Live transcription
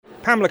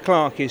Pamela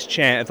Clark is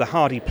chair of the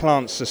Hardy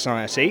Plants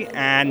Society,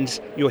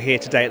 and you're here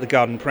today at the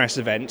Garden Press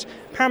event.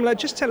 Pamela,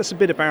 just tell us a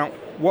bit about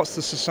what's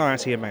the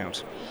society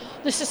about.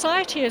 The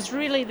society is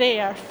really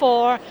there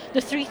for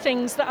the three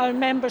things that our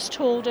members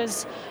told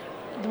us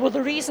were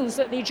the reasons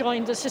that they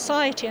joined the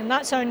society, and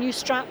that's our new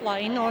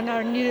strapline on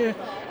our new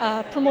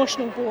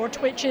promotional board,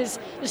 which is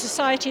the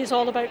society is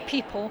all about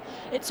people,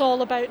 it's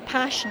all about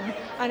passion,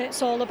 and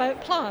it's all about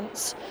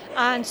plants.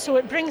 And so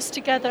it brings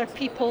together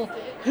people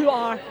who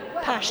are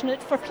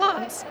passionate for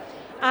plants,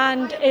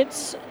 and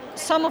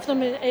some of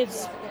them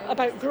is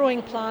about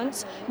growing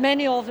plants,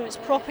 many of them it's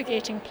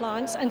propagating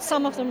plants, and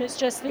some of them it's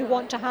just they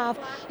want to have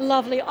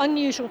lovely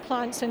unusual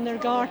plants in their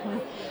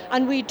garden.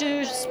 And we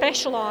do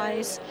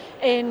specialise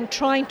in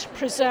trying to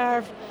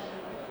preserve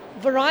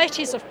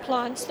varieties of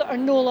plants that are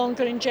no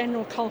longer in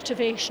general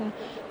cultivation,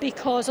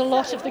 because a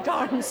lot of the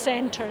garden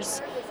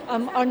centres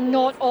are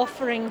not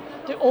offering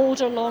the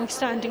older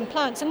long-standing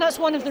plants. And that's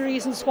one of the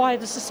reasons why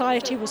the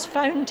society was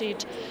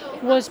founded,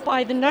 was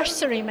by the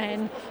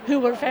nurserymen who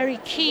were very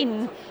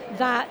keen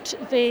that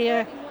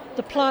the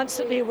plants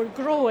that they were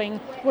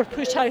growing were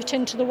put out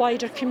into the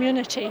wider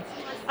community.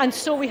 And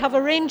so we have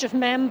a range of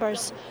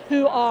members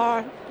who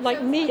are,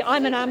 like me,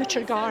 I'm an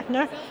amateur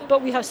gardener,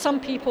 but we have some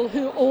people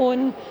who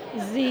own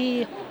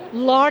the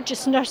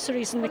largest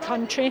nurseries in the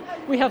country.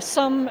 We have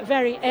some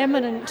very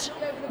eminent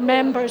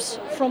members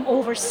from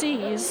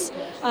overseas,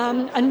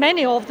 and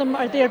many of them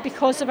are there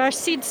because of our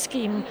seed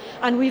scheme.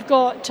 And we've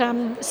got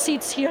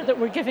seeds here that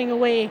we're giving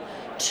away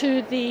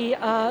to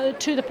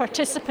the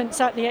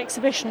participants at the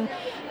exhibition,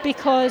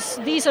 because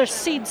these are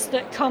seeds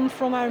that come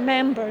from our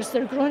members.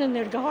 They're grown in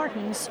their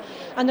gardens,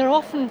 and they're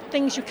often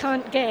things you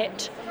can't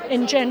get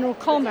in general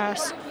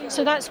commerce.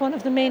 So that's one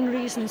of the main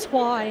reasons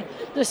why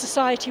the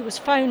society was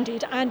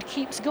founded and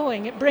keeps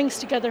going. It brings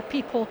together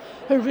people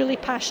who are really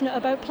passionate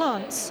about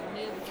plants.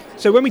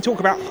 So when we talk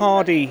about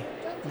hardy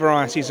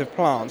varieties of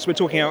plants, we're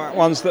talking about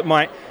ones that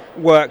might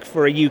work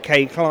for a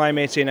UK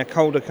climate in a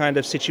colder kind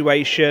of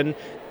situation.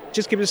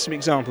 Just give us some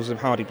examples of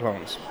hardy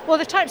plants. Well,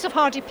 the types of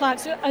hardy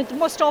plants, the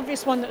most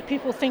obvious one that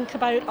people think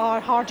about are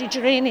hardy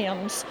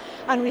geraniums,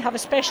 and we have a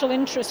special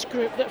interest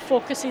group that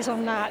focuses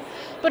on that.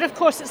 But of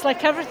course, it's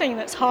like everything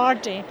that's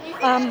hardy.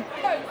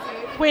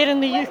 Where in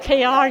the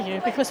UK are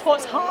you? Because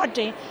what's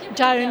hardy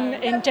down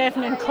in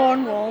Devon and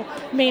Cornwall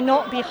may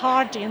not be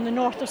hardy in the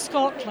north of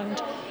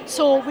Scotland.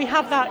 So we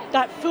have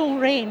that full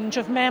range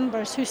of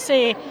members who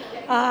say,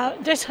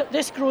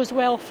 this grows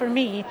well for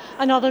me,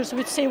 and others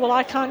would say, well,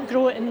 I can't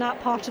grow it in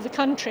that part of the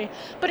country.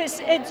 But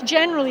it's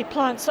generally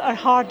plants that are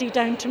hardy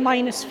down to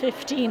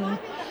 -15.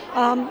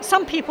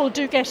 Some people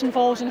do get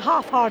involved in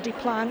half-hardy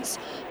plants,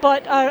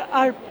 but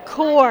our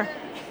core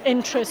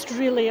interest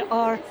really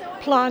are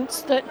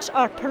plants that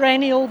are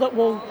perennial, that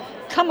will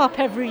come up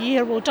every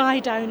year, will die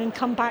down and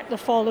come back the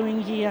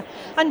following year,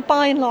 and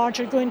by and large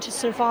are going to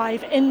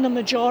survive in the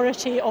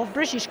majority of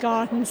British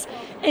gardens,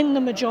 in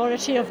the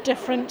majority of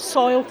different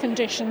soil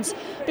conditions,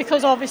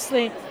 because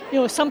obviously,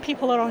 some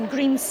people are on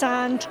green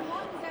sand.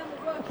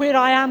 Where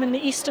I am in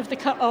the east of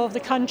the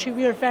country,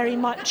 we are very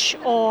much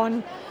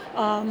on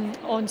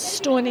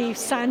stony,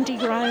 sandy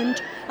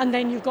ground, and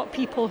then you've got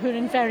people who are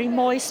in very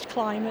moist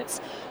climates.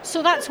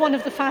 So that's one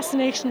of the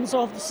fascinations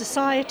of the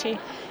society,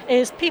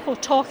 is people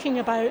talking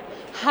about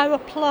how a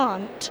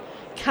plant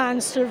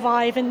can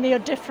survive in their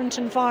different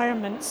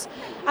environments.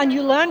 And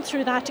you learn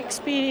through that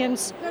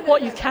experience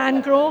what you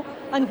can grow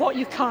and what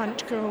you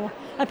can't grow.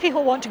 And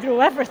people want to grow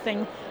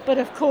everything, but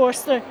of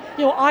course,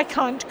 I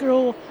can't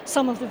grow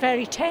some of the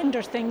very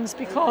tender things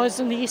because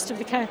in the east of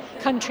the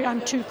country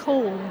I'm too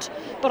cold.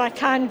 But I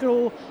can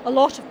grow a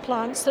lot of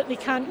plants that they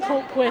can't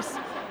cope with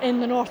in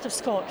the north of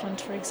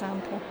Scotland, for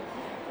example.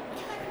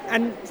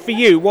 And for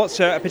you, what's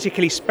a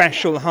particularly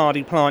special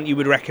hardy plant you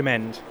would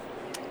recommend?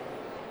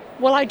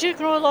 Well, I do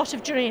grow a lot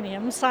of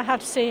geraniums, I have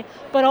to say,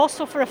 but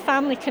also for a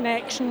family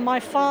connection, my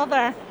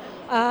father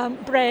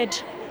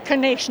bred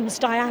Carnations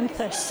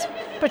dianthus,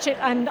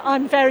 and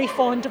I'm very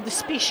fond of the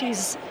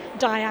species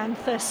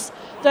dianthus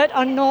that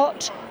are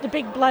not the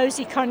big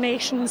blousy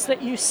carnations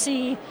that you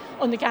see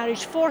on the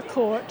garage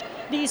forecourt.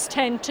 These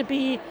tend to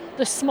be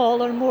the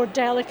smaller, more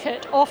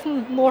delicate,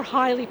 often more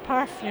highly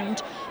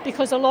perfumed,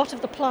 because a lot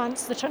of the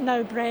plants that are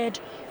now bred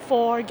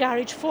for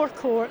garage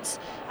forecourts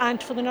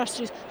and for the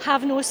nurseries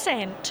have no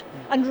scent,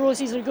 and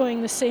roses are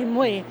going the same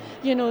way.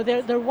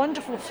 They're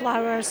wonderful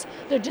flowers,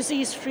 they're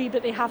disease-free,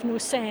 but they have no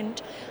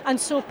scent. And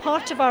so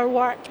part of our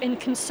work in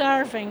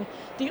conserving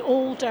the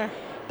older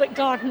but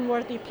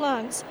garden-worthy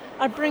plants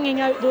are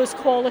bringing out those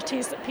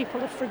qualities that people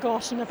have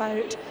forgotten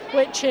about,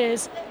 which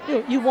is,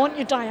 you want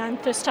your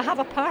dianthus to have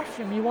a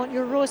perfume, you want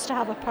your rose to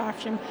have a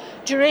perfume.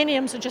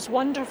 Geraniums are just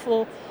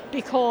wonderful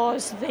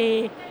because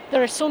there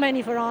are so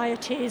many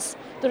varieties.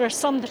 There are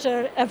some that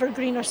are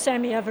evergreen or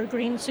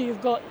semi-evergreen, so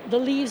you've got the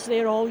leaves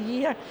there all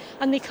year,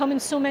 and they come in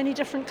so many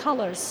different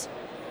colours.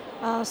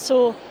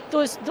 So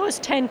those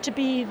tend to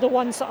be the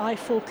ones that I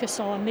focus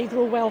on. They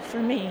grow well for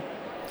me.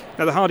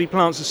 Now, the Hardy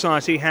Plant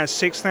Society has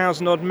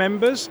 6,000 odd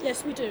members.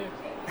 Yes, we do.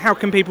 How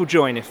can people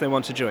join if they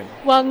want to join?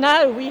 Well,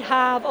 now we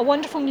have a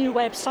wonderful new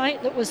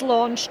website that was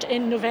launched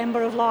in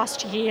November of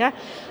last year,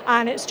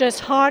 and it's just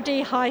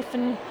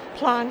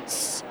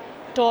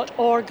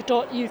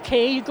hardy-plants.org.uk.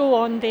 You go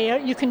on there,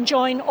 you can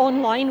join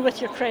online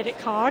with your credit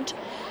card,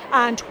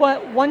 and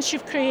once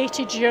you've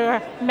created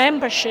your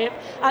membership,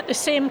 at the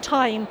same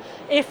time,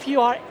 if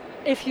you are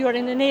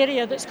in an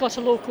area that's got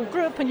a local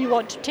group and you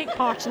want to take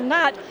part in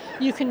that,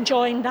 you can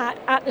join that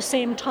at the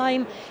same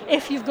time.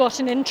 If you've got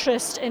an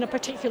interest in a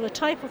particular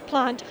type of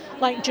plant,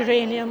 like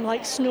geranium,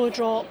 like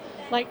snowdrop,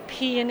 like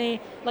peony,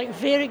 like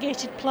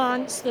variegated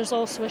plants, there's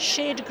also a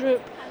shade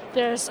group.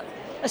 There's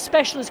a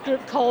specialist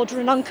group called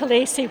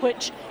Ranunculacea,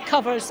 which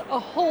covers a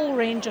whole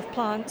range of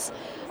plants.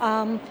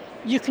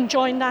 You can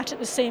join that at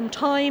the same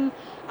time,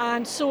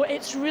 and so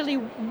it's really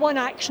one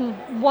action,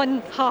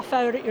 1.5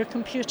 hour at your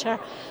computer,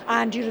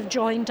 and you've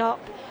joined up,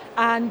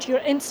 and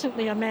you're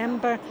instantly a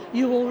member.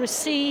 You will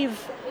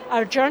receive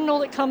our journal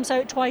that comes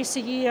out twice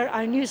a year,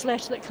 our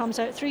newsletter that comes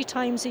out 3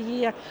 times a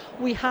year.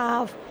 We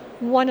have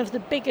one of the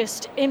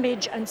biggest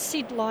image and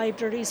seed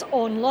libraries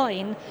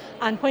online,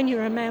 and when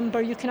you're a member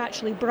you can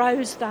actually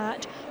browse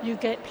that. You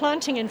get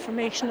planting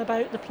information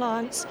about the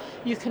plants,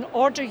 you can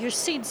order your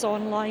seeds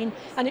online,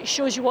 and it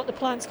shows you what the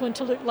plant's going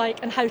to look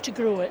like and how to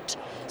grow it.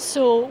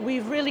 So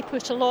we've really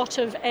put a lot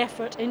of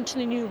effort into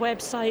the new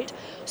website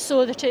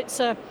so that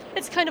it's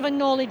kind of a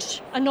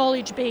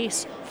knowledge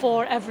base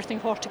for everything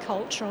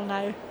horticultural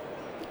now.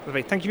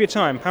 Lovely. Thank you for your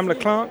time. Pamela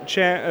Clark,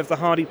 Chair of the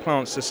Hardy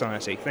Plants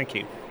Society. Thank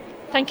you.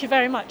 Thank you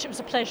very much. It was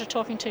a pleasure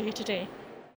talking to you today.